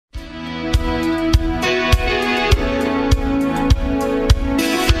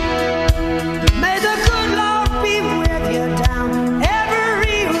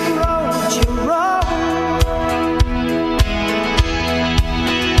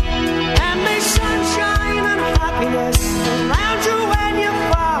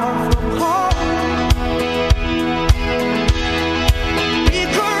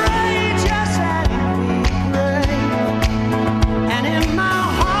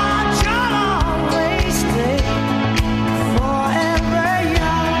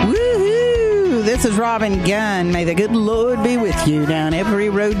Robin Gunn. May the good Lord be with you down every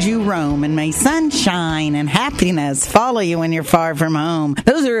road you roam, and may sunshine and happiness follow you when you're far from home.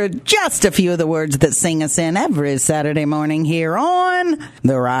 Those are just a few of the words that sing us in every Saturday morning here on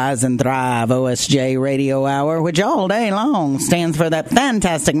the Rise and Thrive OSJ Radio Hour, which all day long stands for that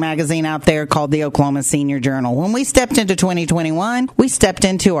fantastic magazine out there called the Oklahoma Senior Journal. When we stepped into 2021, we stepped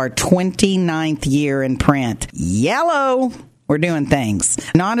into our 29th year in print. Yellow! We're doing things.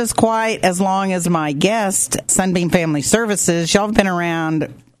 Not as quite as long as my guest, Sunbeam Family Services. Y'all have been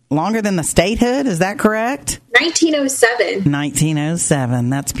around longer than the statehood, is that correct? 1907. 1907.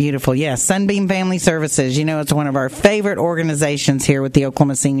 That's beautiful. Yes, Sunbeam Family Services. You know, it's one of our favorite organizations here with the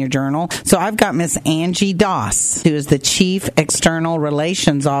Oklahoma Senior Journal. So I've got Miss Angie Doss, who is the Chief External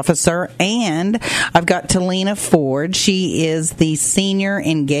Relations Officer, and I've got Talena Ford. She is the Senior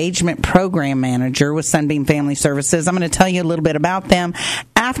Engagement Program Manager with Sunbeam Family Services. I'm going to tell you a little bit about them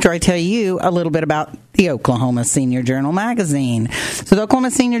after I tell you a little bit about the Oklahoma Senior Journal magazine. So the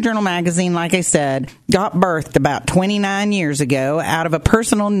Oklahoma Senior Journal magazine, like I said, got birthed about 29 years ago out of a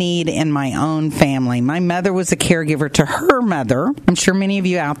personal need in my own family. My mother was a caregiver to her mother. I'm sure many of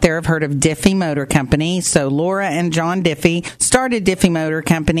you out there have heard of Diffie Motor Company. So Laura and John Diffie started Diffie Motor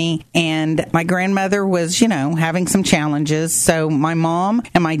Company, and my grandmother was, having some challenges. So my mom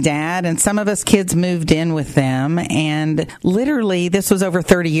and my dad and some of us kids moved in with them, and literally this was over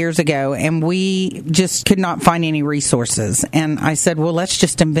 30 years ago, and we just could not find any resources. And I said, well, let's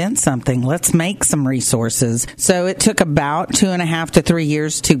just invent something. Let's make some resources. So it took about 2.5 to 3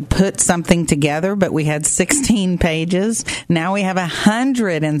 years to put something together, but we had 16 pages. Now we have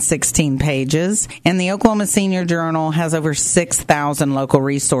 116 pages, and the Oklahoma Senior Journal has over 6,000 local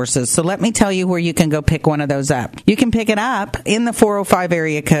resources. So let me tell you where you can go pick one of those up. You can pick it up in the 405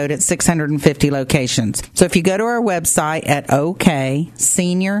 area code at 650 locations. So if you go to our website at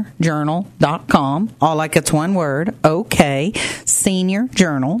okseniorjournal.com, all like it's one word,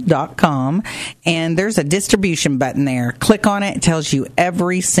 okseniorjournal.com, and there's a distribution button there. Click on it. It tells you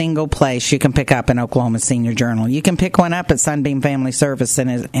every single place you can pick up an Oklahoma Senior Journal. You can pick one up at Sunbeam Family Service,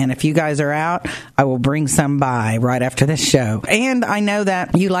 and if you guys are out, I will bring some by right after this show. And I know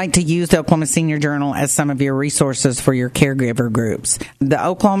that you like to use the Oklahoma Senior Journal as some of your resources for your caregiver groups. The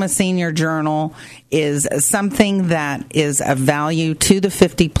Oklahoma Senior Journal is something that is of value to the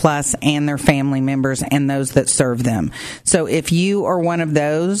 50 plus and their family members and those that serve them. So if you are one of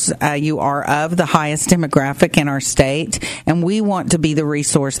those, you are of the highest demographic in our state, and we want to be the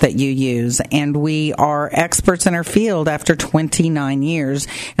resource that you use. And we are experts in our field after 29 years,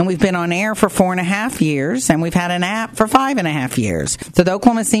 and we've been on air for 4.5 years, and we've had an app for 5.5 years. So the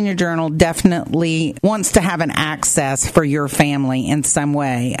Oklahoma Senior Journal definitely wants to have an access for your family in some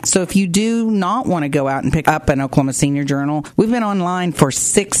way. So if you do not want to go out and pick up an Oklahoma Senior Journal, we've been online for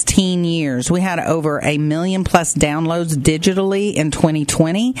 16 years. We had over 1 million plus downloads digitally in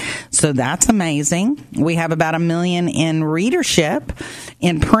 2020, so that's amazing. We have about 1 million in readership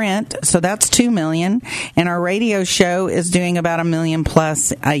in print, so that's 2 million, and our radio show is doing about 1 million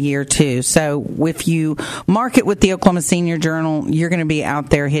plus a year too. So if you market with the Oklahoma Senior Journal, you're going to be out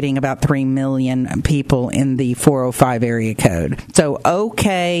there hitting about 3 million people in the 405 area code. So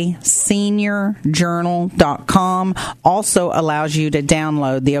okseniorjournal.com also allows you to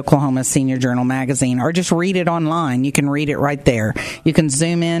download the Oklahoma Senior Journal magazine, or just read it online. You can read it right there. You can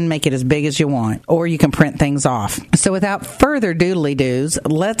zoom in, make it as big as you want, or you can print things off. So without further doodly-doos,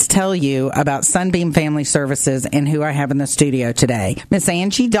 let's tell you about Sunbeam Family Services and who I have in the studio today. Miss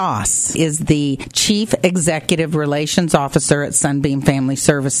Angie Doss is the Chief Executive Relations Officer at Sunbeam Family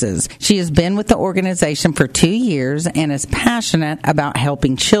Services. She has been with the organization for 2 years and is passionate about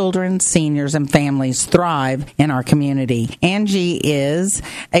helping children, seniors, and families thrive in our community. Angie is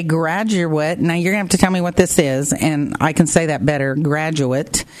a graduate. Now, you're going to have to tell me what this is, and I can say that better,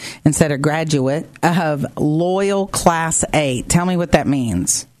 graduate instead of graduate, of Loyal Class 8. Tell me what that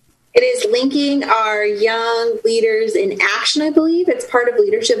means. It is linking our young leaders in action, I believe. It's part of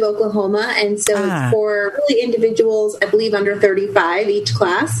Leadership Oklahoma, and so it's for really individuals, I believe, under 35, each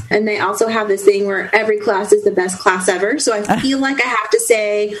class. And they also have this thing where every class is the best class ever. So I feel like I have to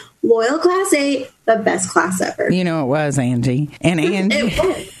say, Loyal Class 8, the best class ever. You know it was, Angie. And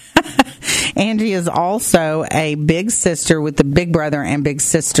Angie... Angie is also a big sister with the Big Brother and Big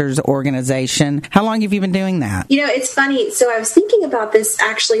Sisters organization. How long have you been doing that? It's funny. So I was thinking about this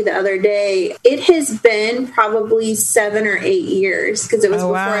actually the other day. It has been probably 7 or 8 years because it was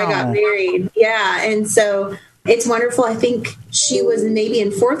before I got married. Yeah. And so it's wonderful. I think she was maybe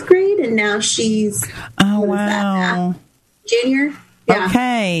in 4th grade, and now she's junior. Yeah.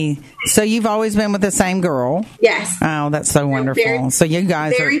 Okay. So you've always been with the same girl? Yes. Oh, that's so wonderful. So you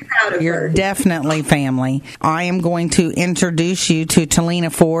guys you're definitely family. I am going to introduce you to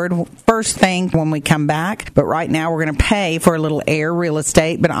Talena Ford first thing when we come back. But right now we're going to pay for a little air real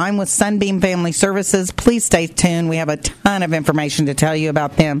estate. But I'm with Sunbeam Family Services. Please stay tuned. We have a ton of information to tell you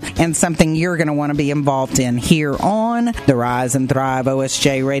about them and something you're going to want to be involved in here on the Rise and Thrive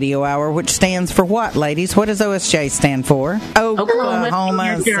OSJ Radio Hour, which stands for what, ladies? What does OSJ stand for? Oklahoma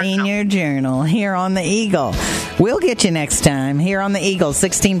Senior Journal here on the Eagle. We'll get you next time here on the Eagle,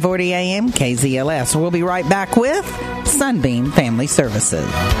 1640 AM KZLS. We'll be right back with Sunbeam Family Services.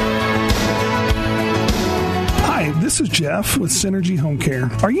 Hi, this is Jeff with Synergy Home Care.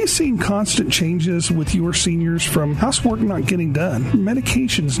 Are you seeing constant changes with your seniors, from housework not getting done,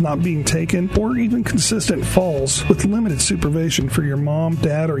 medications not being taken, or even consistent falls with limited supervision for your mom,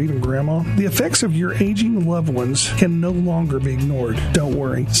 dad, or even grandma? The effects of your aging loved ones can no longer be ignored. Don't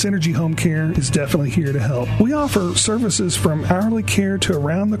worry. Synergy Home Care is definitely here to help. We offer services from hourly care to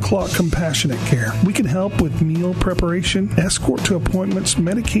around-the-clock compassionate care. We can help with meal preparation, escort to appointments,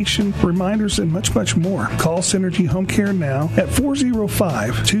 medication, reminders, and much, much more. Call Synergy Home Care now at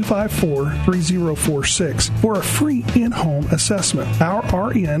 405-254-3046 for a free in-home assessment. Our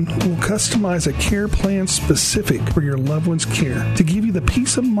RN will customize a care plan specific for your loved one's care to give you the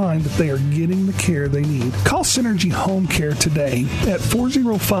peace of mind that they are getting the care they need. Call Synergy Home Care today at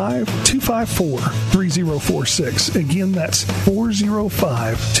 405-254-3046. Again, that's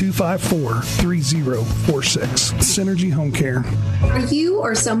 405-254-3046. Synergy Home Care. Are you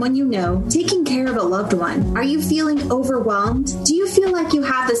or someone you know taking care of a loved one? Are you feeling overwhelmed? Do you feel like you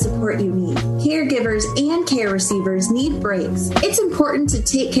have the support you need? Caregivers and care receivers need breaks. It's important to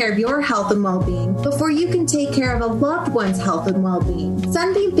take care of your health and well-being before you can take care of a loved one's health and well-being.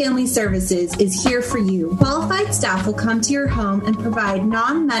 Sunbeam Family Services is here for you. Qualified staff will come to your home and provide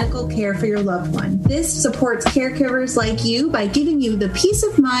non-medical care for your loved one. This supports caregivers like you by giving you the peace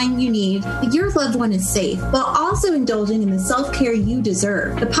of mind you need that your loved one is safe, while also indulging in the self-care you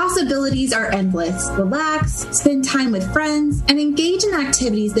deserve. The possibilities are endless. Relax, spend time with friends, and engage in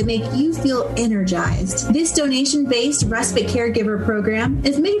activities that make you feel energized. This donation-based respite caregiver program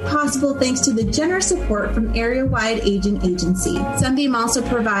is made possible thanks to the generous support from Area-Wide Aging Agency. Sunbeam also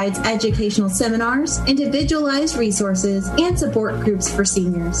provides educational seminars, individualized resources, and support groups for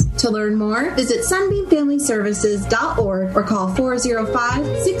seniors. To learn more, visit sunbeamfamilyservices.org or call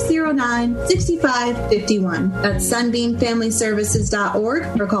 405-609-6551. That's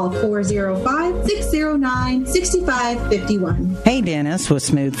sunbeamfamilyservices.org or call 405-609-6551. Hey, Dennis with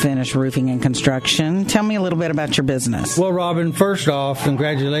Smooth Finish Roofing and Construction. Tell me a little bit about your business. Well, Robin, first off,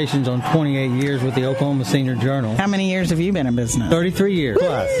 congratulations on 28 years with the Oklahoma Senior Journal. How many years have you been in business? 33 years.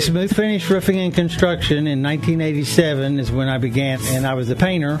 Plus. Smooth Finish Roofing and Construction in 1987 is when I began, and I was a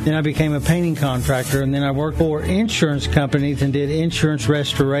painter. Then I became a painting contractor, and then I worked for insurance companies and did insurance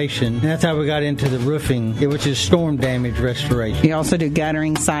restoration. And that's how we got into the roofing, which is storm damage restoration. You also do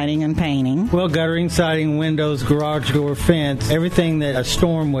guttering, siding, and painting. Well, guttering, siding, windows, garage door, fence, everything that a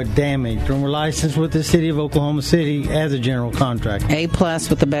storm would damage. And we're licensed with the city of Oklahoma City as a general contractor. A+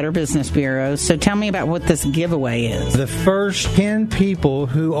 with the Better Business Bureau. So tell me about what this giveaway is. The first 10 people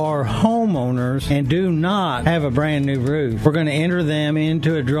who are homeowners and do not have a brand new roof, we're going to enter them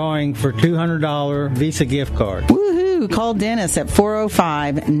into a drawing for $200 Visa gift card. Woohoo! Call Dennis at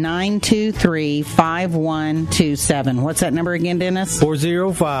 405-923-5127. What's that number again, Dennis?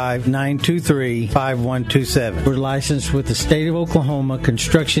 405-923-5127. We're licensed with the State of Oklahoma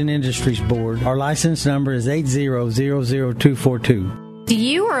Construction Industries Board. Our license number is 8000242. Do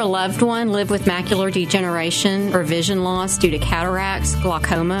you or a loved one live with macular degeneration or vision loss due to cataracts,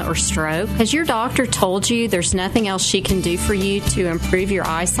 glaucoma, or stroke? Has your doctor told you there's nothing else she can do for you to improve your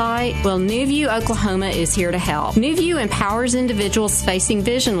eyesight? Well, NewView Oklahoma is here to help. NewView empowers individuals facing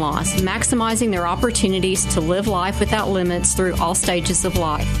vision loss, maximizing their opportunities to live life without limits through all stages of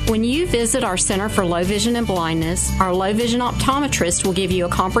life. When you visit our Center for Low Vision and Blindness, our low vision optometrist will give you a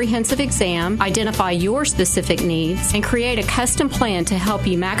comprehensive exam, identify your specific needs, and create a custom plan to help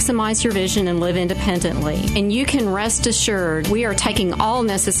you maximize your vision and live independently. And you can rest assured we are taking all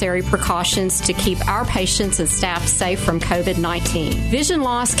necessary precautions to keep our patients and staff safe from COVID-19. Vision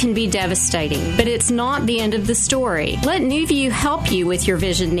loss can be devastating, but it's not the end of the story. Let NewView help you with your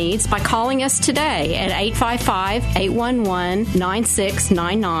vision needs by calling us today at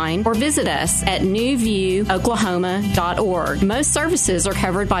 855-811-9699 or visit us at newviewoklahoma.org. Most services are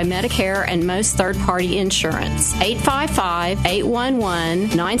covered by Medicare and most third-party insurance. 855-811-9699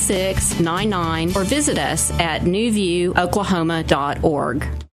 or visit us at newviewoklahoma.org.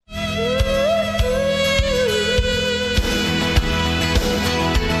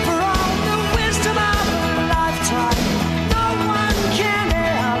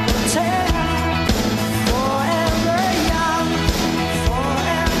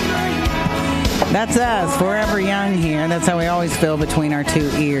 That's us, forever young here. That's how we always feel between our two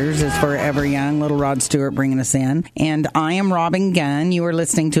ears, is forever young. Little Rod Stewart bringing us in. And I am Robin Gunn. You are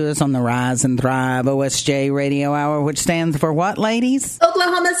listening to us on the Rise and Thrive OSJ Radio Hour, which stands for what, ladies?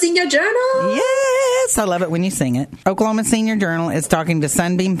 Oklahoma Senior Journal. Yes, I love it when you sing it. Oklahoma Senior Journal is talking to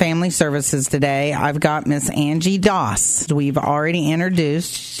Sunbeam Family Services today. I've got Miss Angie Doss. We've already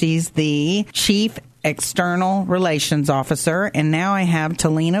introduced. She's the Chief External Relations Officer, and now I have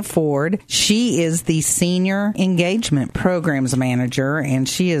Talena Ford. She is the Senior Engagement Programs Manager, and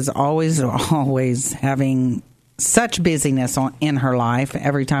she is always having such busyness in her life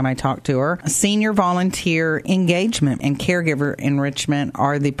every time I talk to her. Senior Volunteer Engagement and Caregiver Enrichment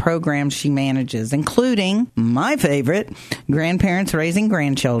are the programs she manages, including my favorite, Grandparents Raising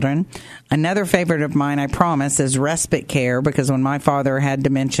Grandchildren. Another favorite of mine, I promise, is respite care, because when my father had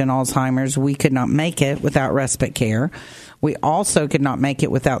dementia and Alzheimer's, we could not make it without respite care. We also could not make it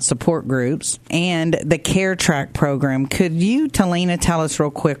without support groups and the Care Track program. Could you, Talena, tell us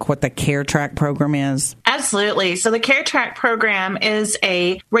real quick what the Care Track program is? Absolutely. So the Care Track program is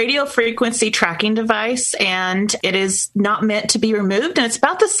a radio frequency tracking device, and it is not meant to be removed. And it's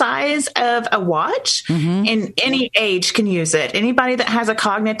about the size of a watch, and any age can use it. Anybody that has a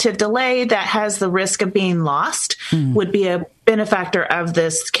cognitive delay that has the risk of being lost would be a benefactor of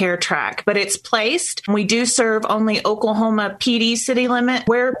this Care Track. But it's placed. We do serve only Oklahoma PD city limit,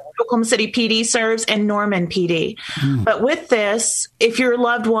 where Oklahoma City PD serves, and Norman PD. But with this, if your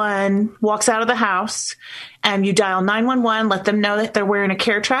loved one walks out of the house, you dial 911, let them know that they're wearing a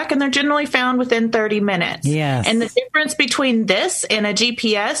Care Track, and they're generally found within 30 minutes. Yes. And the difference between this and a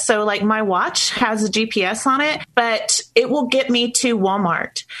GPS, so like my watch has a GPS on it, but it will get me to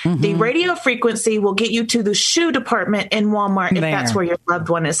Walmart. The radio frequency will get you to the shoe department in Walmart if that's where your loved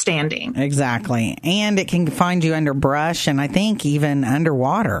one is standing. Exactly. And it can find you under brush, and I think even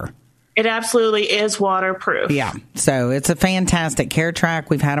underwater. It absolutely is waterproof. Yeah. So it's a fantastic Care Track.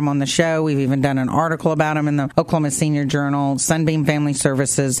 We've had them on the show. We've even done an article about them in the Oklahoma Senior Journal. Sunbeam Family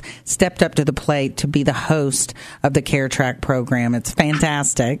Services stepped up to the plate to be the host of the Care Track program. It's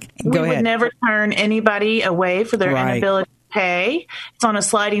fantastic. Go ahead. We would never turn anybody away for their inability to pay. It's on a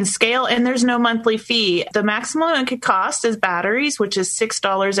sliding scale, and there's no monthly fee. The maximum it could cost is batteries, which is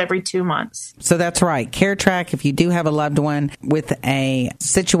 $6 every 2 months. So that's right. Care Track, if you do have a loved one with a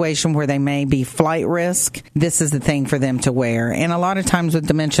situation where they may be flight risk, this is the thing for them to wear. And a lot of times with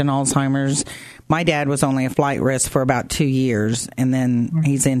dementia and Alzheimer's, my dad was only a flight risk for about 2 years, and then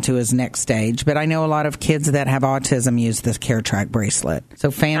he's into his next stage. But I know a lot of kids that have autism use this Care Track bracelet.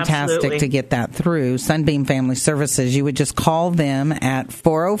 So fantastic to get that through. Sunbeam Family Services, you would just call them at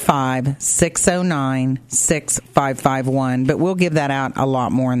 405-609-6551. But we'll give that out a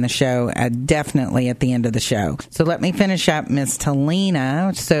lot more in the show, definitely at the end of the show. So let me finish up Miss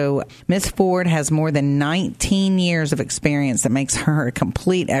Talena. So Miss Ford has more than 19 years of experience that makes her a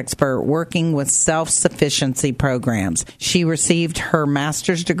complete expert working with self-sufficiency programs. She received her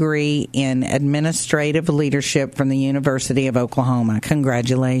master's degree in administrative leadership from the University of Oklahoma.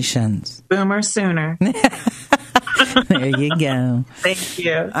 Congratulations. Boomer sooner. There you go. Thank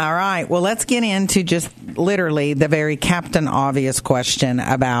you. All right. Well, let's get into just literally the very Captain Obvious question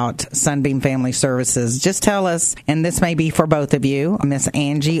about Sunbeam Family Services. Just tell us, and this may be for both of you, Miss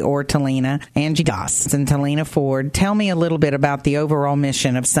Angie or Talena, Angie Doss and Talena Ford, tell me a little bit about the overall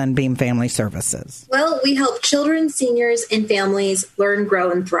mission of Sunbeam Family Services. Well, we help children, seniors, and families learn,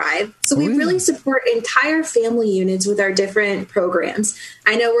 grow, and thrive. So we really support entire family units with our different programs.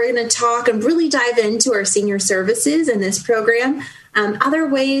 I know we're going to talk and really dive into our senior services in this program. Other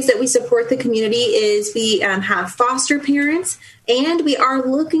ways that we support the community is we have foster parents, and we are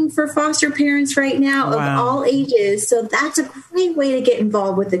looking for foster parents right now of all ages. So that's a great way to get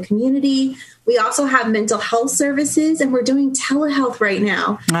involved with the community. We also have mental health services, and we're doing telehealth right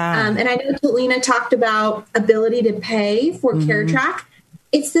now. And I know Talena talked about ability to pay for Care Track.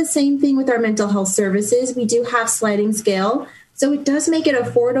 It's the same thing with our mental health services. We do have sliding scale. So it does make it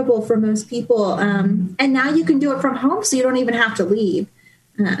affordable for most people. And now you can do it from home, so you don't even have to leave.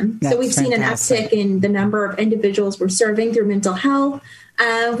 So we've seen an uptick in the number of individuals we're serving through mental health.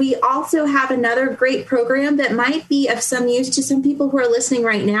 We also have another great program that might be of some use to some people who are listening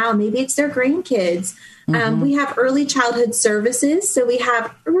right now. Maybe it's their grandkids. We have early childhood services. So we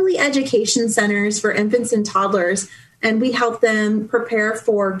have early education centers for infants and toddlers, and we help them prepare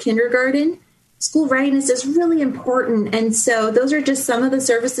for kindergarten. School readiness is really important. And so those are just some of the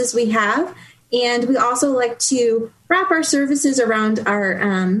services we have. And we also like to wrap our services around our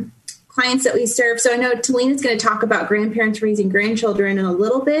clients that we serve. So I know Talena's going to talk about grandparents raising grandchildren in a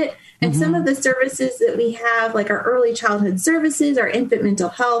little bit. And some of the services that we have, like our early childhood services, our infant mental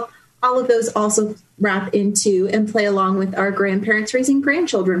health, all of those also wrap into and play along with our Grandparents Raising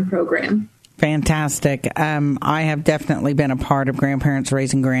Grandchildren program. Fantastic. I have definitely been a part of Grandparents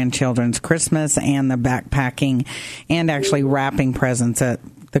Raising Grandchildren's Christmas and the backpacking and actually wrapping presents at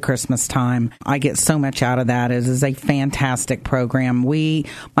the Christmas time. I get so much out of that. It is a fantastic program.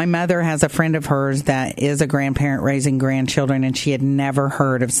 My mother has a friend of hers that is a grandparent raising grandchildren, and she had never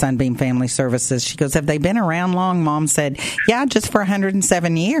heard of Sunbeam Family Services. She goes, have they been around long? Mom said, yeah, just for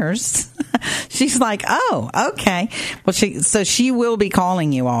 107 years. She's like, oh, okay. Well, she will be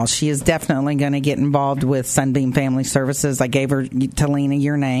calling you all. She is definitely going to get involved with Sunbeam Family Services. I gave her, Talena,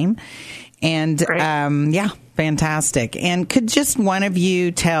 your name. And, yeah, fantastic. And could just one of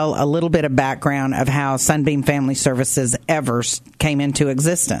you tell a little bit of background of how Sunbeam Family Services ever came into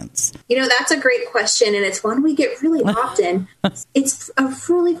existence? That's a great question, and it's one we get really often. It's a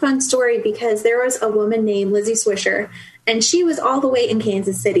really fun story because there was a woman named Lizzie Swisher, and she was all the way in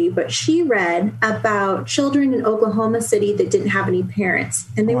Kansas City, but she read about children in Oklahoma City that didn't have any parents,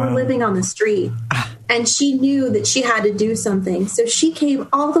 and they were living on the street. And she knew that she had to do something. So she came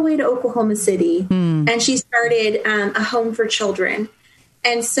all the way to Oklahoma City, and she started a home for children.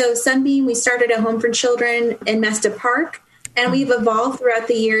 And so Sunbeam, we started a home for children in Mesta Park, and we've evolved throughout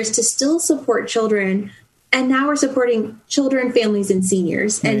the years to still support children. And now we're supporting children, families, and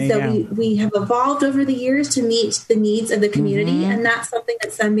seniors. And so we have evolved over the years to meet the needs of the community. And that's something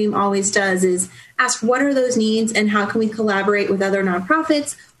that Sunbeam always does, is ask what are those needs and how can we collaborate with other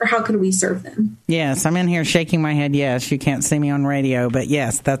nonprofits, or how can we serve them? Yes, I'm in here shaking my head. Yes, you can't see me on radio, but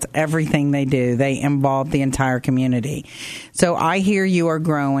yes, that's everything they do. They involve the entire community. So I hear you are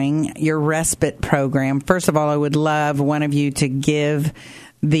growing your respite program. First of all, I would love one of you to give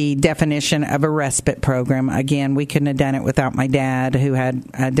the definition of a respite program. Again, we couldn't have done it without my dad, who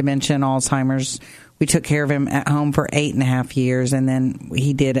had dementia and Alzheimer's. We took care of him at home for 8.5 years, and then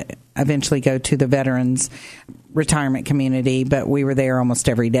he did eventually go to the veterans retirement community, but we were there almost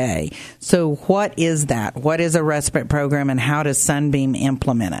every day. So what is that? What is a respite program, and how does Sunbeam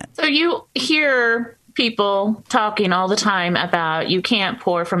implement it? So you hear people talking all the time about you can't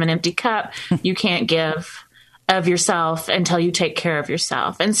pour from an empty cup, you can't give of yourself until you take care of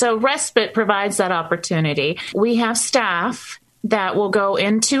yourself. And so respite provides that opportunity. We have staff that will go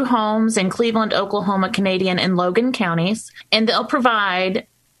into homes in Cleveland, Oklahoma, Canadian, and Logan counties, and they'll provide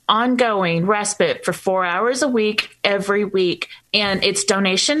ongoing respite for 4 hours a week, every week. And it's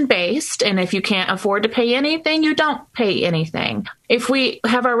donation based. And if you can't afford to pay anything, you don't pay anything. If we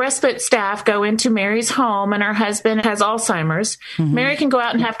have our respite staff go into Mary's home and her husband has Alzheimer's, Mary can go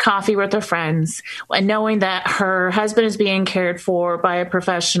out and have coffee with her friends, and knowing that her husband is being cared for by a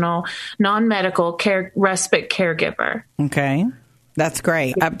professional, non-medical respite caregiver. Okay. That's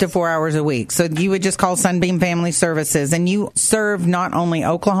great. Up to 4 hours a week. So you would just call Sunbeam Family Services, and you serve not only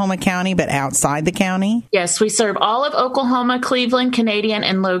Oklahoma County, but outside the county? Yes, we serve all of Oklahoma, Cleveland, Canadian,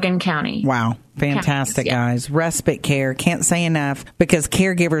 and Logan County. Wow. Fantastic, guys. Respite care. Can't say enough, because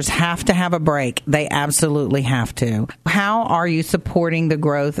caregivers have to have a break. They absolutely have to. How are you supporting the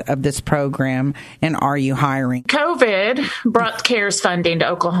growth of this program, and are you hiring? COVID brought CARES funding to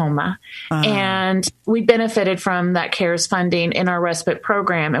Oklahoma, and we benefited from that CARES funding in our respite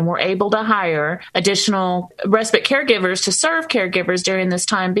program, and we're able to hire additional respite caregivers to serve caregivers during this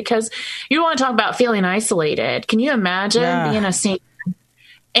time, because you want to talk about feeling isolated. Can you imagine being a senior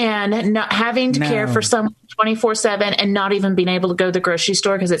and not having to care for someone 24/7 and not even being able to go to the grocery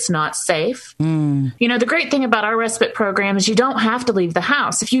store because it's not safe? The great thing about our respite program is you don't have to leave the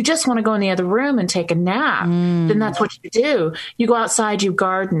house. If you just want to go in the other room and take a nap, then that's what you do. You go outside, you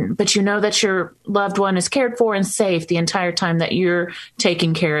garden, but you know that your loved one is cared for and safe the entire time that you're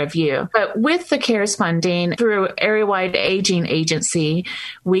taking care of you. But with the CARES funding through Area-Wide Aging Agency,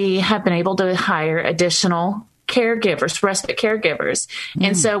 we have been able to hire additional caregivers, respite caregivers.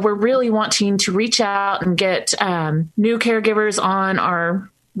 And so we're really wanting to reach out and get new caregivers on our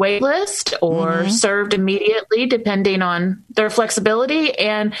wait list or served immediately, depending on their flexibility,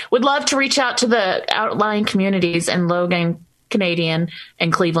 and would love to reach out to the outlying communities in Logan, Canadian,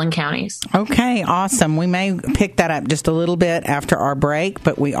 and Cleveland counties. Okay, awesome. We may pick that up just a little bit after our break,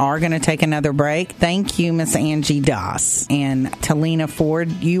 but we are going to take another break. Thank you, Miss Angie Doss. And Talena Ford,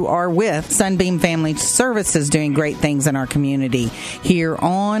 you are with Sunbeam Family Services, doing great things in our community here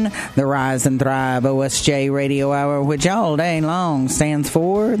on the Rise and Thrive OSJ Radio Hour, which all day long stands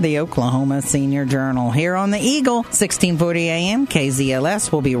for the Oklahoma Senior Journal. Here on the Eagle, 1640 AM,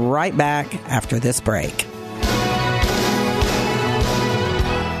 KZLS. We'll be right back after this break.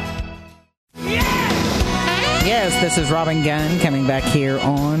 Yes, this is Robin Gunn coming back here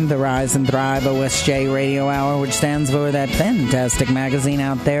on the Rise and Thrive OSJ Radio Hour, which stands for that fantastic magazine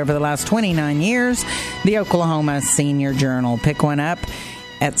out there for the last 29 years, the Oklahoma Senior Journal. Pick one up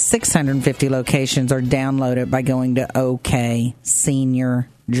at 650 locations or download it by going to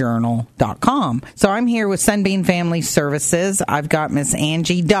OKSeniorJournal.com. So I'm here with Sunbeam Family Services. I've got Miss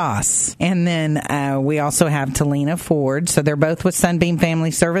Angie Doss. And then we also have Talena Ford. So they're both with Sunbeam Family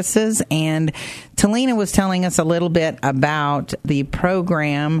Services. And Talena was telling us a little bit about the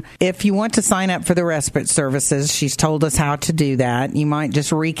program. If you want to sign up for the respite services, she's told us how to do that. You might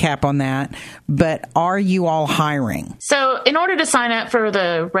just recap on that. But are you all hiring? So in order to sign up for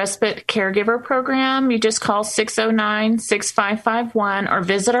the respite caregiver program, you just call 609-6551 or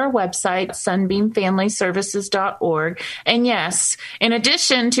visit our website, sunbeamfamilyservices.org. And yes, in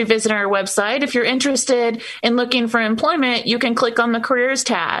addition to visiting our website, if you're interested in looking for employment, you can click on the careers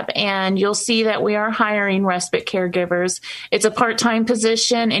tab and you'll see that we are hiring respite caregivers. It's a part-time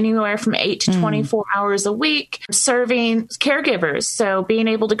position, anywhere from 8 to 24 hours a week, serving caregivers. So being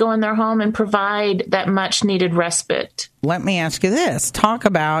able to go in their home and provide that much needed respite. Let me ask you this. Talk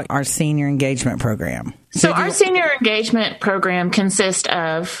about our senior engagement program. So our senior engagement program consists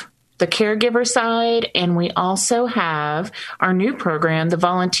of the caregiver side, and we also have our new program, the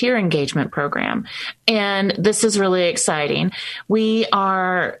volunteer engagement program. And this is really exciting. We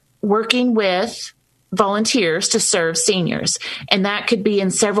are working with volunteers to serve seniors. And that could be in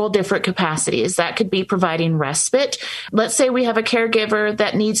several different capacities. That could be providing respite. Let's say we have a caregiver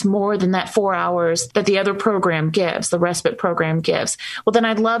that needs more than that 4 hours that the other program gives, the respite program gives. Well, then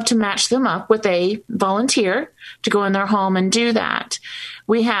I'd love to match them up with a volunteer to go in their home and do that.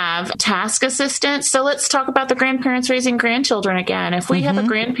 We have task assistants. So let's talk about the grandparents raising grandchildren again. If we have a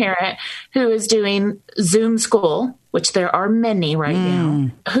grandparent who is doing Zoom school, which there are many right now,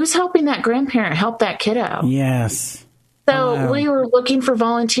 who's helping that grandparent help that kiddo? Yes. So we were looking for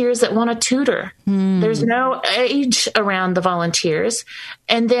volunteers that want to tutor. There's no age around the volunteers.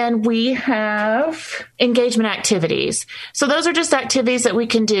 And then we have engagement activities. So those are just activities that we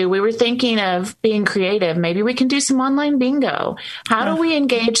can do. We were thinking of being creative. Maybe we can do some online bingo. How do we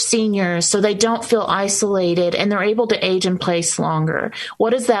engage seniors so they don't feel isolated and they're able to age in place longer? What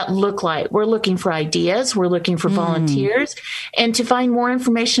does that look like? We're looking for ideas. We're looking for volunteers. And to find more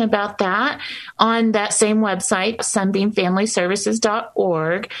information about that, on that same website,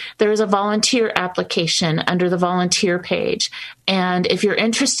 sunbeamfamilyservices.org, there is a volunteer application under the volunteer page. And if you're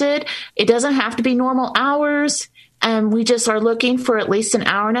interested, it doesn't have to be normal hours. And we just are looking for at least an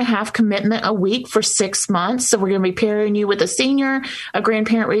hour and a half commitment a week for 6 months. So we're going to be pairing you with a senior, a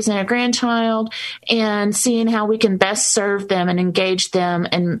grandparent raising a grandchild, and seeing how we can best serve them and engage them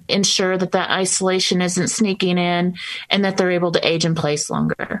and ensure that that isolation isn't sneaking in and that they're able to age in place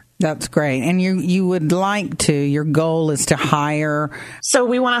longer. That's great. And you would like to, your goal is to hire. So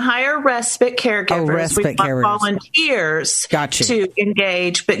we want to hire respite caregivers. Respite we caregivers. want volunteers Gotcha. to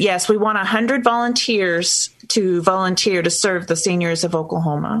engage. But yes, we want 100 volunteers to volunteer to serve the seniors of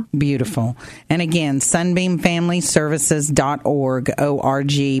Oklahoma. Beautiful. And again, sunbeamfamilyservices.org,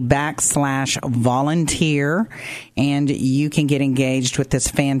 ORG /volunteer. And you can get engaged with this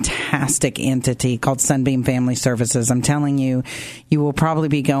fantastic entity called Sunbeam Family Services. I'm telling you, you will probably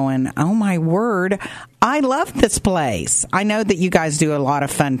be going, oh my word, I love this place. I know that you guys do a lot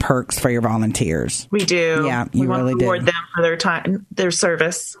of fun perks for your volunteers. We do. Yeah, you really do. We want to reward them for their time, their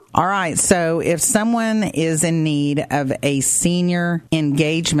service. All right. So if someone is in need of a senior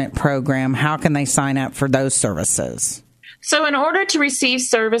engagement program, how can they sign up for those services? So in order to receive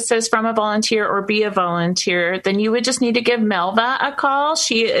services from a volunteer or be a volunteer, then you would just need to give Melva a call.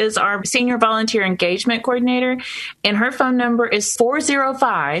 She is our senior volunteer engagement coordinator, and her phone number is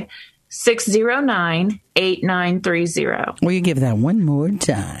 405-609-8930. Will you give that one more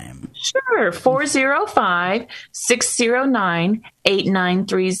time? Sure,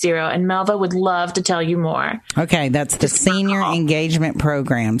 405-609-8930. And Melva would love to tell you more. Okay, that's the senior engagement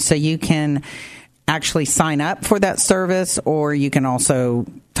program. So you can actually sign up for that service, or you can also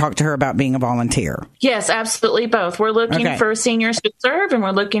talk to her about being a volunteer. Yes, absolutely both. We're looking for seniors to serve, and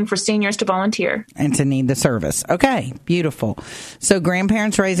we're looking for seniors to volunteer. And to need the service. Okay, beautiful. So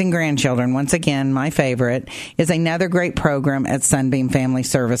grandparents raising grandchildren, once again, my favorite, is another great program at Sunbeam Family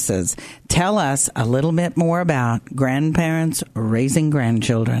Services. Tell us a little bit more about grandparents raising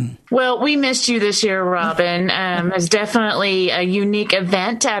grandchildren. Well, we missed you this year, Robin. It's definitely a unique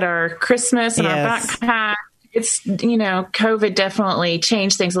event at our Christmas and our backpack. It's, COVID definitely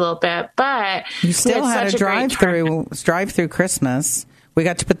changed things a little bit, but you still had a drive-through Christmas. We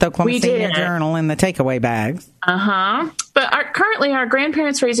got to put the Oklahoma Senior Journal in the takeaway bags. But currently our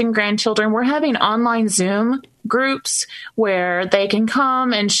grandparents raising grandchildren, we're having online Zoom groups where they can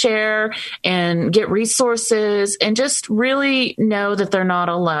come and share and get resources and just really know that they're not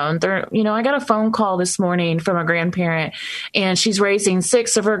alone. I got a phone call this morning from a grandparent, and she's raising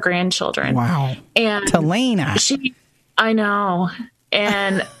 6 of her grandchildren. Wow. And Talena. I know.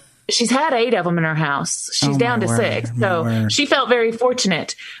 And she's had 8 of them in her house. She's down to 6. So she felt very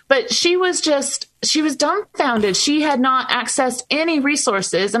fortunate. But she was dumbfounded. She had not accessed any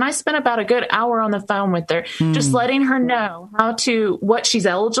resources. And I spent about a good hour on the phone with her, just letting her know what she's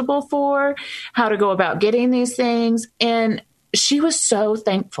eligible for, how to go about getting these things. And she was so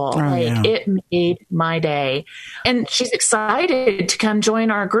thankful. It made my day. And she's excited to come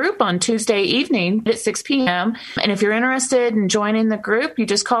join our group on Tuesday evening at 6 p.m. And if you're interested in joining the group, you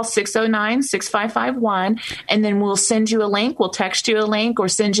just call 609-6551, and then we'll send you a link. We'll text you a link or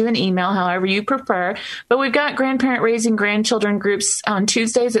send you an email, however you prefer. But we've got grandparent raising grandchildren groups on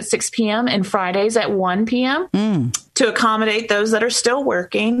Tuesdays at 6 p.m. and Fridays at 1 p.m. to accommodate those that are still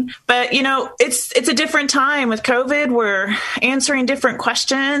working. But, it's a different time with COVID. We're answering different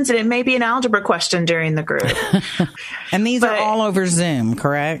questions, and it may be an algebra question during the group. And these are all over Zoom,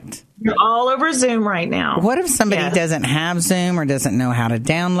 correct? They're all over Zoom right now. What if somebody doesn't have Zoom or doesn't know how to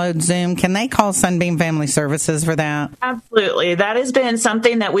download Zoom? Can they call Sunbeam Family Services for that? Absolutely. That has been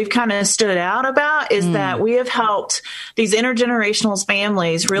something that we've kind of stood out about, is that we have helped these intergenerational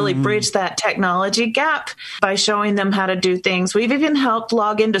families really bridge that technology gap by showing them how to do things. We've even helped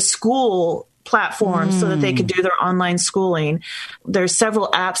log into school platforms so that they could do their online schooling. There's several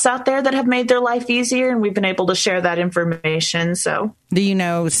apps out there that have made their life easier, and we've been able to share that information. So, do you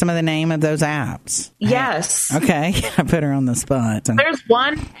know some of the name of those apps? Yes. Okay. I put her on the spot. There's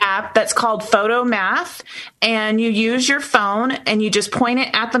one app that's called Photo Math, and you use your phone and you just point it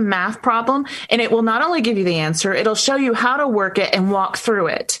at the math problem, and it will not only give you the answer, it'll show you how to work it and walk through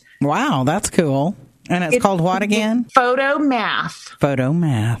it. Wow, that's cool. And it's called what again? Photo Math. Photo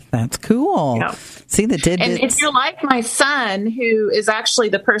Math. That's cool. Yep. See the tidbits. And if you're like my son, who is actually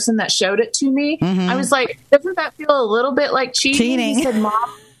the person that showed it to me, I was like, doesn't that feel a little bit like cheating? He said, Mom.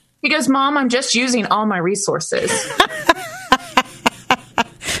 He goes, Mom, I'm just using all my resources.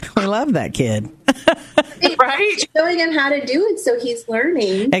 We love that kid. Right? Showing him how to do it, so he's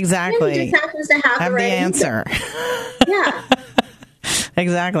learning. Exactly. And he just happens to have the right answer. Yeah.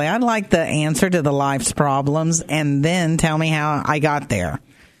 Exactly. I'd like the answer to the life's problems and then tell me how I got there.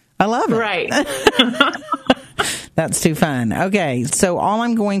 I love it. Right. That's too fun. Okay. So all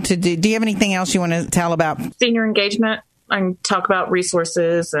I'm going to do you have anything else you want to tell about senior engagement? I can talk about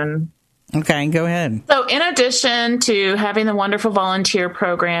resources and... Okay, go ahead. So in addition to having the wonderful volunteer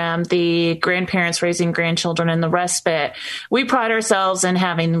program, the grandparents raising grandchildren, and the respite, we pride ourselves in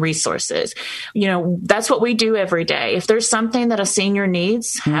having resources. That's what we do every day. If there's something that a senior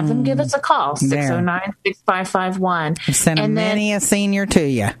needs, have them give us a call, 609-6551. Send many a senior to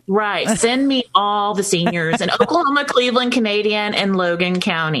you. Right. Send me all the seniors in Oklahoma, Cleveland, Canadian, and Logan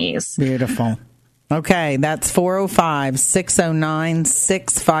counties. Beautiful. Okay, that's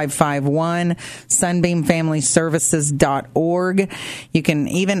 405-609-6551, sunbeamfamilyservices.org. You can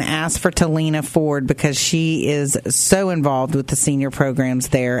even ask for Talena Ford because she is so involved with the senior programs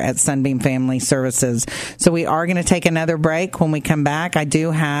there at Sunbeam Family Services. So we are going to take another break. When we come back, I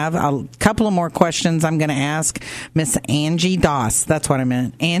do have a couple of more questions I'm going to ask Miss Angie Doss. That's what I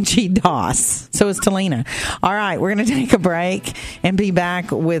meant. Angie Doss. So is Talena. All right, we're going to take a break and be back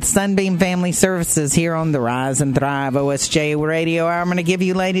with Sunbeam Family Services here on the Rise and Thrive OSJ Radio Hour. I'm going to give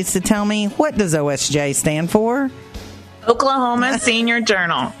you ladies to tell me, what does OSJ stand for? Oklahoma Senior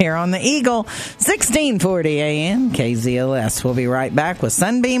Journal. Here on the Eagle, 1640 AM KZLS. We'll be right back with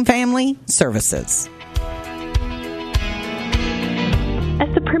Sunbeam Family Services.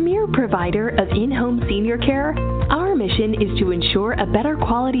 As the premier provider of in-home senior care, our mission is to ensure a better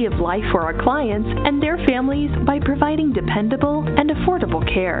quality of life for our clients and their families by providing dependable and affordable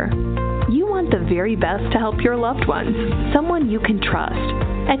care. You want the very best to help your loved ones, someone you can trust.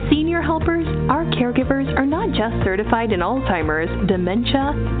 At Senior Helpers, our caregivers are not just certified in Alzheimer's,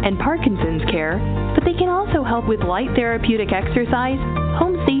 dementia, and Parkinson's care, but they can also help with light therapeutic exercise,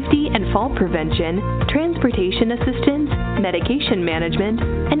 home safety and fall prevention, transportation assistance, medication management,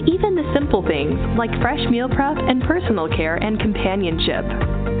 and even the simple things like fresh meal prep and personal care and companionship.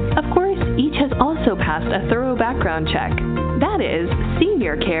 Of course, each has also passed a thorough background check. That is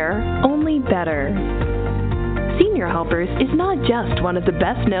senior care, only better. Senior Helpers is not just one of the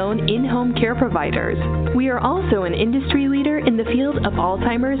best-known in-home care providers. We are also an industry leader in the field of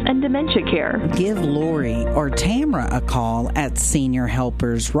Alzheimer's and dementia care. Give Lori or Tamra a call at Senior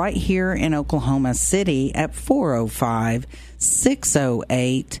Helpers right here in Oklahoma City at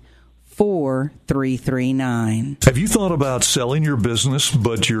 405-608-4646. 4339. Have you thought about selling your business,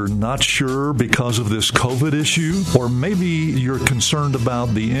 but you're not sure because of this COVID issue? Or maybe you're concerned about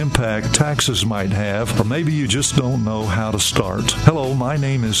the impact taxes might have, or maybe you just don't know how to start. Hello, my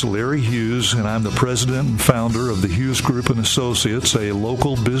name is Larry Hughes, and I'm the president and founder of the Hughes Group and Associates, a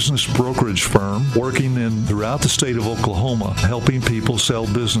local business brokerage firm working throughout the state of Oklahoma, helping people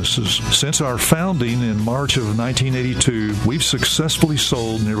sell businesses. Since our founding in March of 1982, we've successfully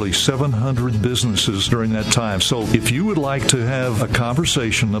sold nearly 700 businesses during that time. So if you would like to have a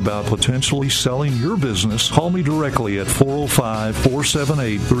conversation about potentially selling your business, call me directly at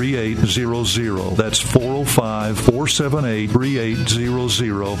 405-478-3800. That's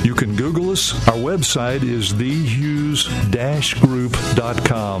 405-478-3800. You can Google us. Our website is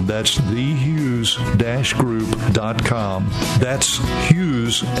thehughes-group.com. That's thehughes-group.com. That's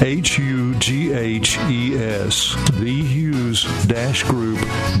Hughes, Hughes,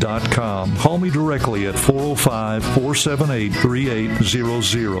 thehughes-group.com. Call me directly at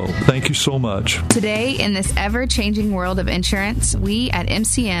 405-478-3800. Thank you so much. Today, in this ever-changing world of insurance, we at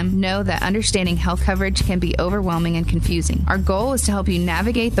MCM know that understanding health coverage can be overwhelming and confusing. Our goal is to help you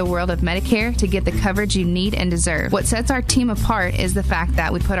navigate the world of Medicare to get the coverage you need and deserve. What sets our team apart is the fact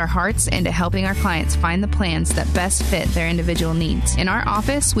that we put our hearts into helping our clients find the plans that best fit their individual needs. In our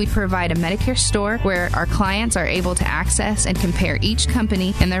office, we provide a Medicare store where our clients are able to access and compare each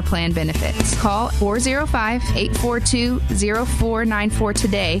company and their plan benefits. Call 405-842-0494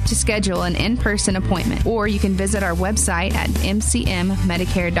 today to schedule an in-person appointment, or you can visit our website at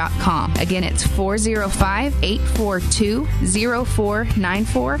mcmmedicare.com. Again, it's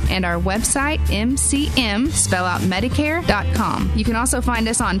 405-842-0494 and our website, MCM, spell out Medicare.com. You can also find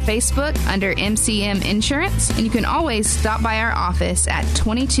us on Facebook under MCM Insurance, and you can always stop by our office at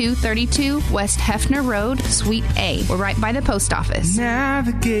 2232 West Hefner Road, Suite A. We're right by the post office.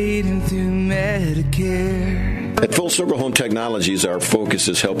 Navigating through Medicare. At Full Circle Home Technologies, our focus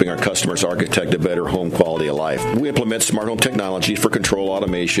is helping our customers architect a better home quality of life. We implement smart home technology for control,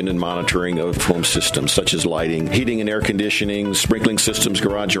 automation, and monitoring of home systems such as lighting, heating and air conditioning, sprinkling systems,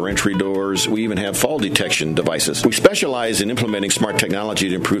 garage or entry doors. We even have fall detection devices. We specialize in implementing smart technology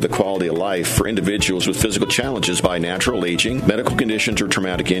to improve the quality of life for individuals with physical challenges by natural aging, medical conditions, or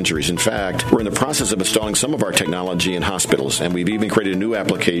traumatic injuries. In fact, we're in the process of installing some of our technology in hospitals, and we've even created a new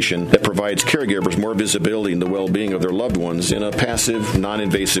application that provides caregivers more visibility in the well-being of their loved ones in a passive,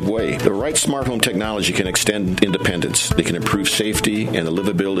 non-invasive way. The right smart home technology can extend independence. They can improve safety and the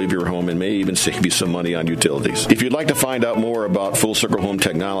livability of your home and may even save you some money on utilities. If you'd like to find out more about Full Circle Home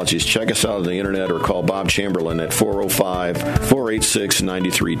Technologies, check us out on the internet or call Bob Chamberlain at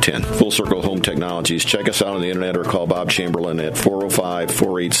 405-486-9310. Full Circle Home Technologies. Check us out on the internet or call Bob Chamberlain at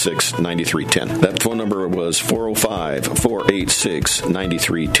 405-486-9310. That phone number was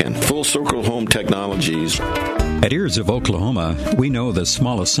 405-486-9310. Full Circle Home Technologies. At Ears of Oklahoma, we know the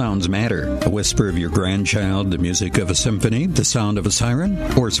smallest sounds matter. A whisper of your grandchild, the music of a symphony, the sound of a siren,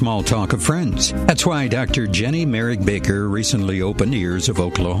 or small talk of friends. That's why Dr. Jenny Merrick Baker recently opened Ears of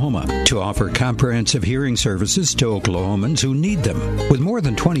Oklahoma to offer comprehensive hearing services to Oklahomans who need them. With more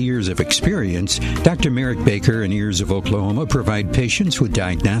than 20 years of experience, Dr. Merrick Baker and Ears of Oklahoma provide patients with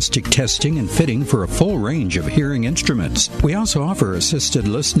diagnostic testing and fitting for a full range of hearing instruments. We also offer assisted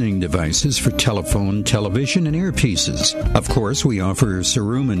listening devices for telephone, television, and earpieces. Of course, we offer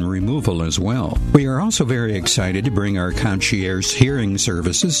cerumen removal as well. We are also very excited to bring our concierge hearing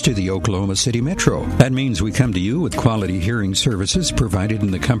services to the Oklahoma City Metro. That means we come to you with quality hearing services provided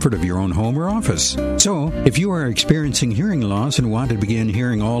in the comfort of your own home or office. So, if you are experiencing hearing loss and want to begin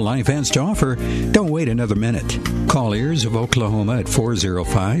hearing all life has to offer, don't wait another minute. Call Ears of Oklahoma at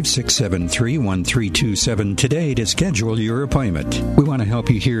 405-673-1327 today to schedule your appointment. We want to help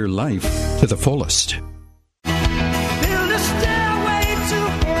you hear life to the fullest.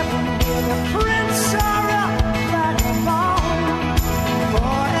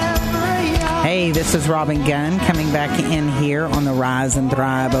 Hey, this is Robin Gunn coming back in here on the Rise and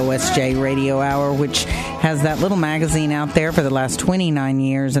Thrive OSJ Radio Hour, which has that little magazine out there for the last 29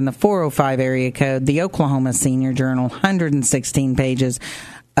 years in the 405 area code, the Oklahoma Senior Journal, 116 pages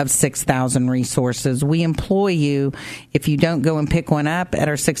of 6,000 resources. We employ you, if you don't go and pick one up at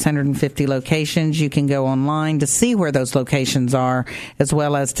our 650 locations, you can go online to see where those locations are, as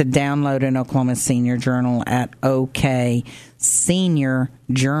well as to download an Oklahoma Senior Journal at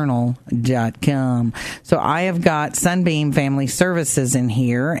seniorjournal.com. So I have got Sunbeam Family Services in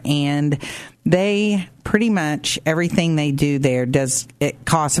here, and they pretty much everything they do there it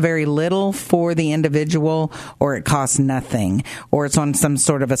costs very little for the individual, or it costs nothing, or it's on some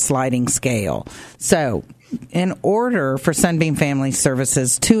sort of a sliding scale. So in order for Sunbeam Family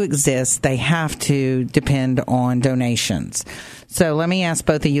Services to exist, they have to depend on donations. So let me ask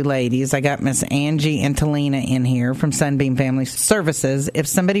both of you ladies. I got Miss Angie and Talena in here from Sunbeam Family Services. If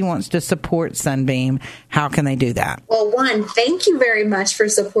somebody wants to support Sunbeam, how can they do that? Well, one, thank you very much for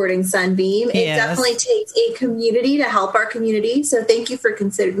supporting Sunbeam. It definitely takes a community to help our community. So thank you for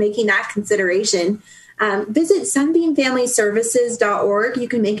making that consideration. Visit sunbeamfamilyservices.org. You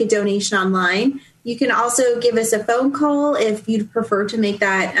can make a donation online. You can also give us a phone call if you'd prefer to make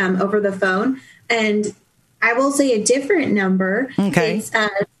that over the phone. And I will say a different number. Okay. It's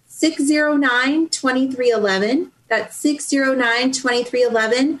 609-2311. That's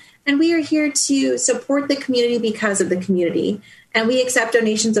 609-2311. And we are here to support the community because of the community. And we accept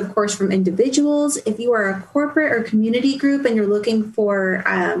donations, of course, from individuals. If you are a corporate or community group and you're looking for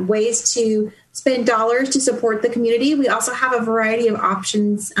ways to spend dollars to support the community, we also have a variety of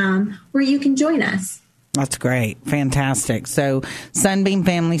options where you can join us. That's great. Fantastic. So Sunbeam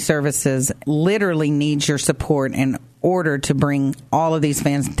Family Services literally needs your support in order to bring all of these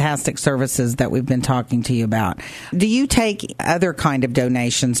fantastic services that we've been talking to you about. Do you take other kind of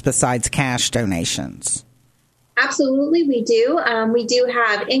donations besides cash donations? Absolutely, we do. We do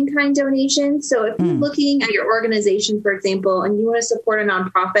have in-kind donations. So if you're looking at your organization, for example, and you want to support a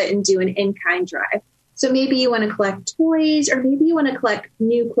nonprofit and do an in-kind drive, so maybe you want to collect toys, or maybe you want to collect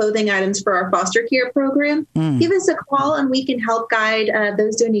new clothing items for our foster care program, give us a call and we can help guide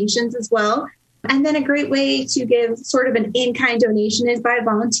those donations as well. And then a great way to give sort of an in-kind donation is by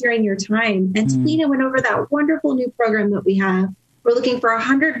volunteering your time. And Talena went over that wonderful new program that we have. We're looking for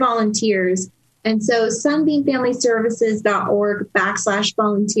 100 volunteers. And so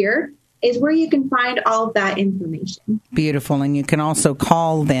sunbeamfamilyservices.org/volunteer is where you can find all of that information. Beautiful. And you can also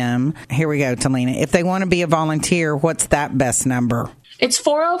call them. Here we go, Talena. If they want to be a volunteer, what's that best number? It's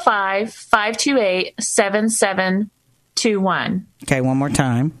 405-528-7721. Okay, one more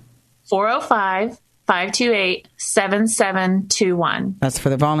time. 405-528-7721. That's for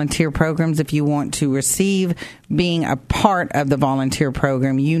the volunteer programs. If you want to receive being a part of the volunteer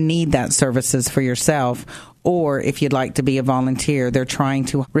program, you need that services for yourself. Or if you'd like to be a volunteer, they're trying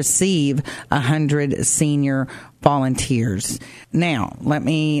to receive 100 senior volunteers. Now, let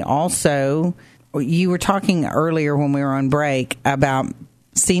me also, you were talking earlier when we were on break about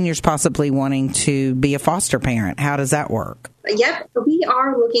seniors possibly wanting to be a foster parent. How does that work? Yep. We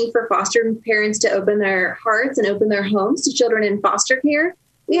are looking for foster parents to open their hearts and open their homes to children in foster care.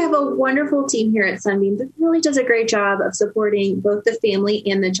 We have a wonderful team here at Sunbeam that really does a great job of supporting both the family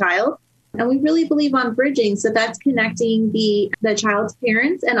and the child. And we really believe on bridging. So that's connecting the child's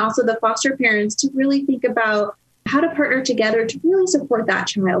parents and also the foster parents to really think about how to partner together to really support that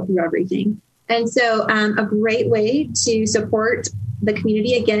child through everything. And so a great way to support the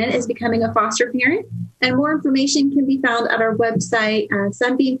community, again, is becoming a foster parent. And more information can be found at our website,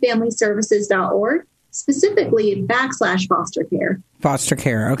 sunbeamfamilyservices.org, specifically /foster care. Foster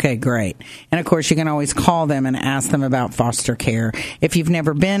care. Okay, great. And of course, you can always call them and ask them about foster care. If you've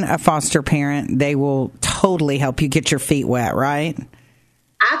never been a foster parent, they will totally help you get your feet wet, right?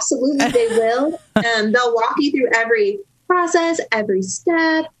 Absolutely, they will. They'll walk you through every process, every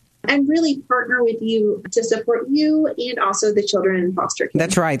step, and really partner with you to support you and also the children in foster care.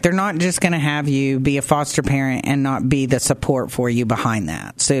 That's right. They're not just going to have you be a foster parent and not be the support for you behind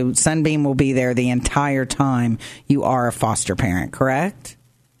that. So Sunbeam will be there the entire time you are a foster parent, correct?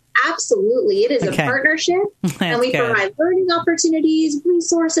 Absolutely. It is a partnership, and we provide learning opportunities,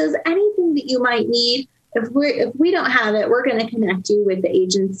 resources, anything that you might need. If we don't have it, we're going to connect you with the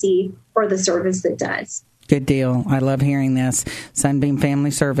agency or the service that does. Good deal. I love hearing this. Sunbeam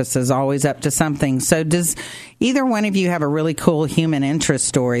Family Services, always up to something. So does either one of you have a really cool human interest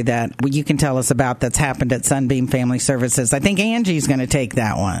story that you can tell us about that's happened at Sunbeam Family Services? I think Angie's going to take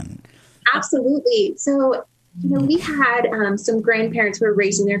that one. Absolutely. So, we had some grandparents who were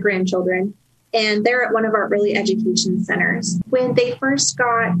raising their grandchildren, and they're at one of our early education centers. When they first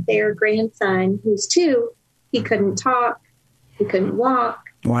got their grandson, who's 2, he couldn't talk, he couldn't walk.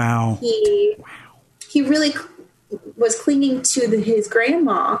 Wow. He really was clinging to his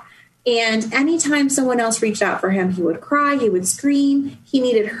grandma. And anytime someone else reached out for him, he would cry, he would scream. He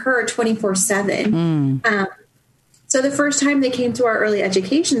needed her 24/7. So the first time they came to our early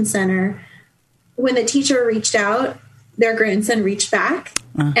education center, when the teacher reached out, their grandson reached back.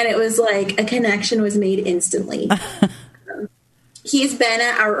 And it was like a connection was made instantly. He's been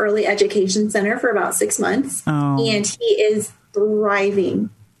at our early education center for about 6 months. And he is thriving.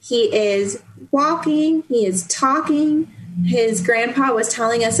 He is walking. He is talking. His grandpa was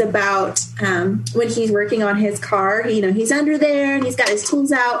telling us about when he's working on his car. He's under there and he's got his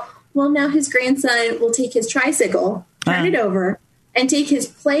tools out, Well, now his grandson will take his tricycle, turn it over, and take his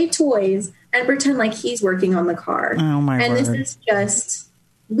play toys and pretend like he's working on the car. Oh, my word. And this is just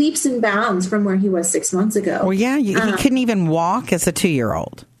leaps and bounds from where he was 6 months ago. Well, yeah, he couldn't even walk as a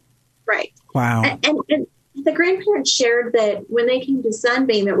 2-year-old. Right. Wow. And the grandparents shared that when they came to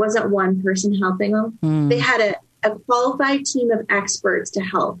Sunbeam, it wasn't one person helping them. They had a qualified team of experts to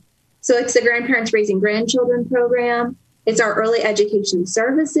help. So it's the Grandparents Raising Grandchildren program. It's our early education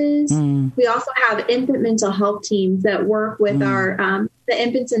services. We also have infant mental health teams that work with our the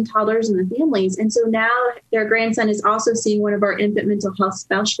infants and toddlers and the families. And so now their grandson is also seeing one of our infant mental health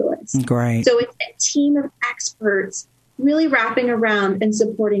specialists. Great. So it's a team of experts really wrapping around and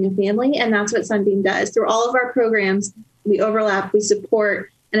supporting a family. And that's what Sunbeam does. Through all of our programs, we overlap, we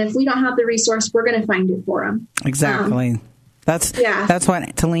support. And if we don't have the resource, we're going to find it for them. Exactly. That's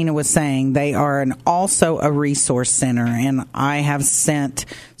what Talena was saying. They are also a resource center, and I have sent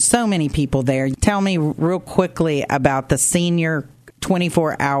so many people there. Tell me real quickly about the senior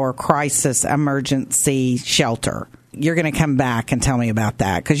 24-hour crisis emergency shelter. You're going to come back and tell me about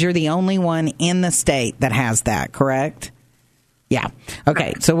that because you're the only one in the state that has that, correct? Yeah.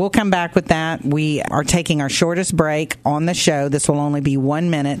 Okay. So we'll come back with that. We are taking our shortest break on the show. This will only be 1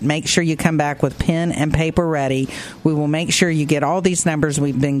 minute. Make sure you come back with pen and paper ready. We will make sure you get all these numbers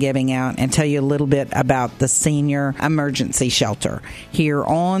we've been giving out and tell you a little bit about the senior emergency shelter here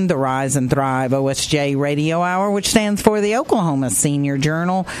on the Rise and Thrive OSJ Radio Hour, which stands for the Oklahoma Senior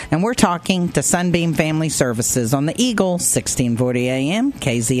Journal. And we're talking to Sunbeam Family Services on the Eagle, 1640 AM,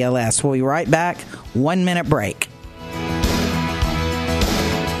 KZLS. We'll be right back. 1 minute break.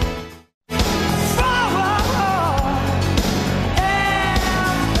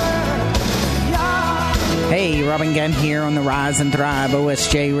 Hey, Robin Gunn here on the Rise and Thrive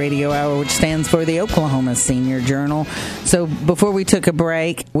OSJ Radio Hour, which stands for the Oklahoma Senior Journal. So before we took a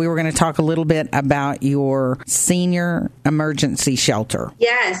break, we were going to talk a little bit about your senior emergency shelter.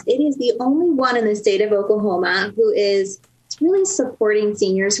 Yes, it is the only one in the state of Oklahoma who is really supporting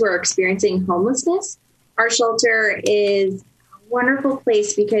seniors who are experiencing homelessness. Our shelter is a wonderful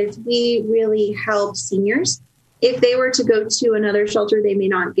place because we really help seniors. If they were to go to another shelter, they may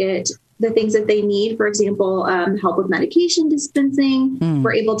not get the things that they need. For example, help with medication dispensing.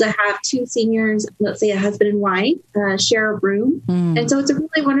 We're able to have two seniors, let's say a husband and wife, share a room. And so it's a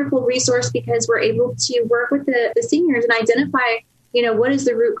really wonderful resource because we're able to work with the seniors and identify, what is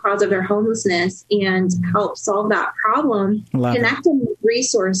the root cause of their homelessness and help solve that problem, connect them with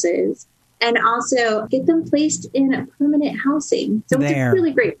resources, and also get them placed in a permanent housing. So it's a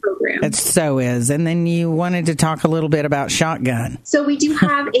really great program. It so is. And then you wanted to talk a little bit about Shotgun. So we do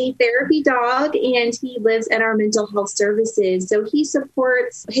have a therapy dog, and he lives at our mental health services. So he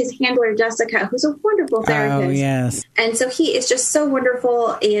supports his handler, Jessica, who's a wonderful therapist. Oh, yes. And so he is just so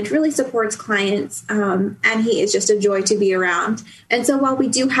wonderful and really supports clients. And he is just a joy to be around. And so while we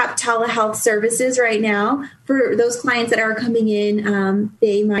do have telehealth services right now, for those clients that are coming in,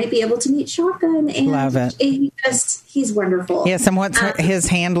 they might be able to meet Shotgun. And love it. He's wonderful. Yes, and what's his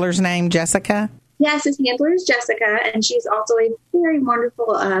handler's name, Jessica? Yes, his handler is Jessica, and she's also a very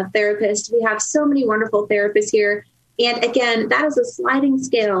wonderful therapist. We have so many wonderful therapists here. And again, that is a sliding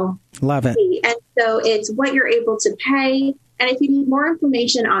scale. Love it. And so it's what you're able to pay. And if you need more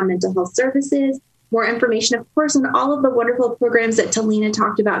information on mental health services, more information, of course, on all of the wonderful programs that Talena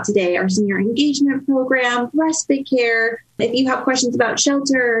talked about today, our senior engagement program, respite care. If you have questions about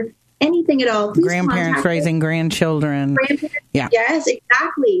shelter, anything at all, please Grandparents Raising Grandchildren. Yeah. Yes,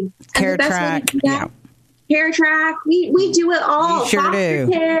 exactly. Care Track. Yeah. Care Track. We do it all. We sure Foster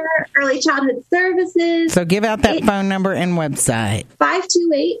do. Care, early childhood services. So give out that phone number and website.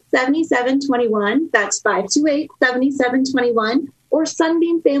 528-7721. That's 528-7721. Or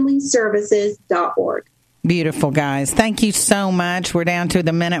sunbeamfamilyservices.org. Beautiful, guys. Thank you so much. We're down to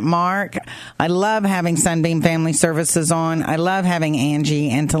the minute mark. I love having Sunbeam Family Services on. I love having Angie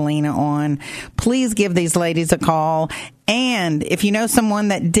and Talena on. Please give these ladies a call. And if you know someone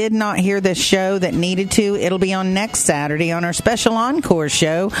that did not hear this show that needed to, it'll be on next Saturday on our special encore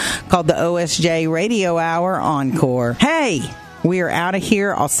show called the OSJ Radio Hour Encore. Hey! We are out of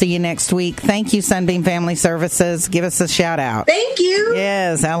here. I'll see you next week. Thank you, Sunbeam Family Services. Give us a shout out. Thank you.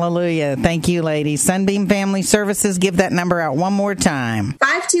 Yes, hallelujah. Thank you, ladies. Sunbeam Family Services. Give that number out one more time.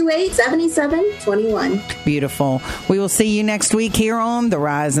 528-7721. Beautiful. We will see you next week here on the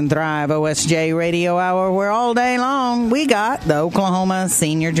Rise and Thrive OSJ Radio Hour, where all day long we got the Oklahoma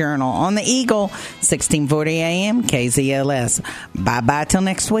Senior Journal on the Eagle, 1640 AM, KZLS. Bye-bye till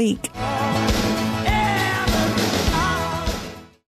next week.